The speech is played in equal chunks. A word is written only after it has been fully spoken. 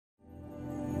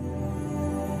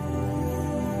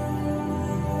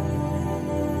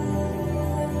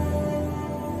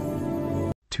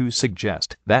To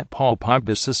suggest that Paul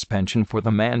Pogbas' suspension for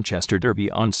the Manchester derby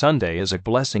on Sunday is a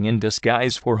blessing in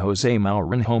disguise for Jose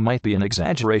Mourinho might be an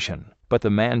exaggeration, but the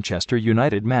Manchester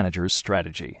United manager's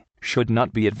strategy should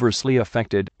not be adversely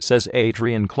affected, says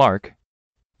Adrian Clark.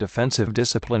 Defensive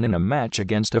discipline in a match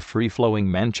against a free-flowing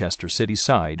Manchester City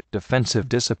side. Defensive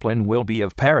discipline will be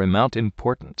of paramount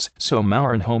importance, so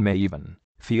Mourinho may even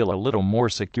feel a little more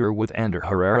secure with Ander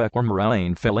Herrera or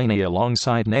Miralem Fellaini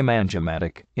alongside Nemanja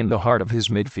Matic in the heart of his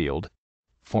midfield.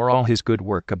 For all his good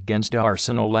work against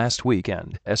Arsenal last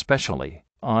weekend, especially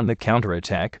on the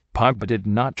counter-attack, Pogba did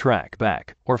not track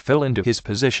back or fill into his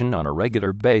position on a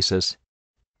regular basis.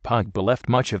 Pogba left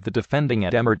much of the defending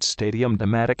at Emirates Stadium to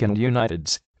Matic and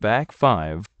United's back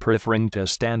five, preferring to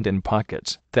stand in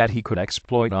pockets that he could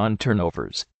exploit on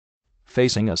turnovers.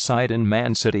 Facing a side in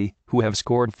Man City, who have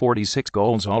scored 46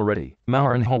 goals already,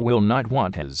 Mourinho will not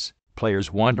want his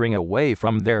players wandering away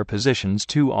from their positions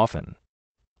too often.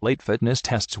 Late fitness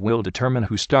tests will determine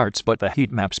who starts, but the heat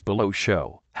maps below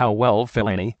show how well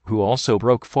Fellaini, who also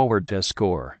broke forward to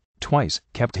score twice,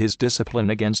 kept his discipline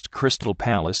against Crystal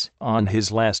Palace on his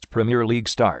last Premier League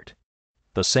start.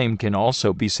 The same can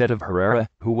also be said of Herrera,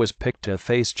 who was picked to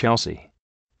face Chelsea.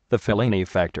 The Fellaini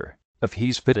factor. If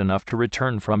he's fit enough to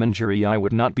return from injury, I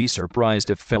would not be surprised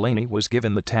if Fellaini was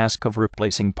given the task of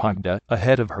replacing Pogba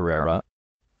ahead of Herrera.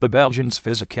 The Belgian's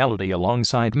physicality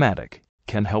alongside Matic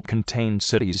can help contain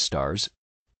City's stars.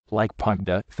 Like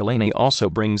Pogba, Fellaini also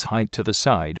brings height to the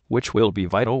side, which will be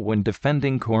vital when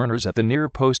defending corners at the near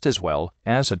post as well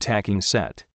as attacking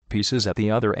set pieces at the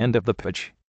other end of the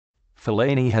pitch.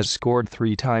 Fellaini has scored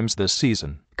 3 times this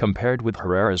season, compared with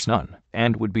Herrera's none,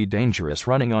 and would be dangerous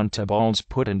running onto balls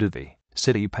put into the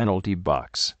City penalty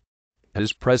box.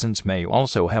 His presence may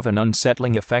also have an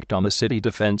unsettling effect on the City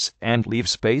defense and leave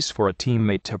space for a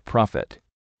teammate to profit.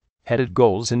 Headed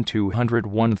goals in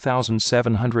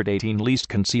 201,718 least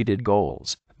conceded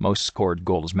goals. Most scored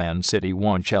goals: Man City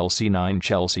 1, Chelsea 9,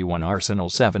 Chelsea 1,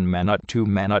 Arsenal 7, Man Ut 2,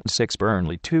 Man Ut 6,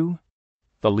 Burnley 2.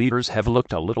 The leaders have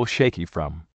looked a little shaky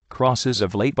from crosses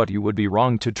of late, but you would be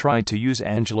wrong to try to use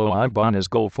Angelo Ogbonna's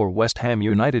goal for West Ham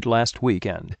United last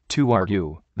weekend to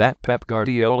argue that Pep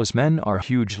Guardiola's men are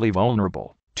hugely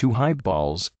vulnerable to high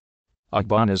balls.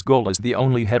 Ogbonna's goal is the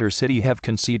only header City have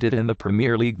conceded in the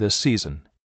Premier League this season.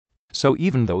 So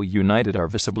even though United are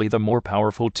visibly the more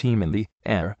powerful team in the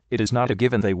air, it is not a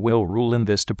given they will rule in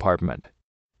this department.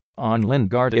 On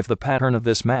Lingard, if the pattern of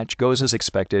this match goes as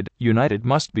expected, United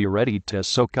must be ready to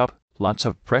soak up lots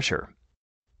of pressure.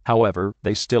 However,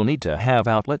 they still need to have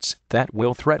outlets that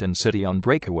will threaten City on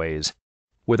breakaways.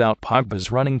 Without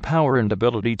Pogba's running power and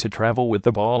ability to travel with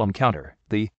the ball on counter,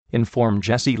 the informed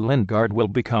Jesse Lingard will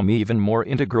become even more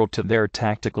integral to their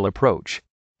tactical approach.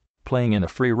 Playing in a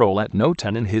free role at No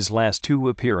 10 in his last 2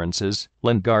 appearances,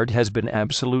 Lingard has been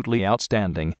absolutely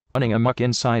outstanding, running amok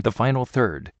inside the final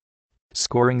third.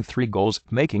 Scoring 3 goals,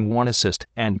 making 1 assist,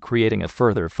 and creating a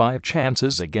further 5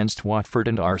 chances against Watford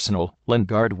and Arsenal,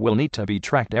 Lingard will need to be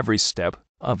tracked every step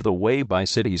of the way by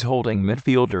City's holding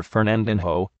midfielder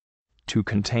Fernandinho. To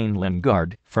contain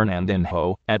Lingard,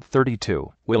 Fernandinho, at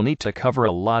 32, will need to cover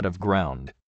a lot of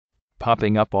ground.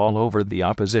 Popping up all over the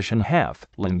opposition half,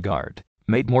 Lingard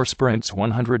made more sprints,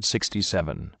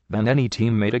 167, than any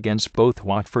teammate against both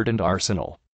Watford and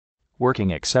Arsenal.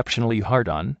 Working exceptionally hard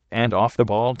on and off the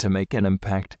ball to make an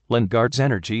impact, Lingard's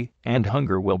energy and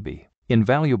hunger will be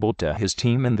invaluable to his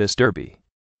team in this derby.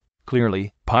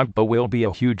 Clearly, Pogba will be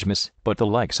a huge miss, but the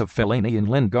likes of Fellaini and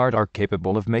Lingard are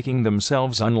capable of making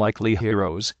themselves unlikely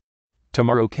heroes.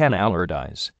 Tomorrow, can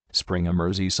Allardyce spring a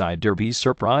Merseyside derby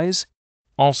surprise?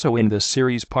 Also in this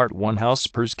series, Part 1, how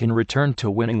Spurs can return to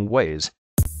winning ways.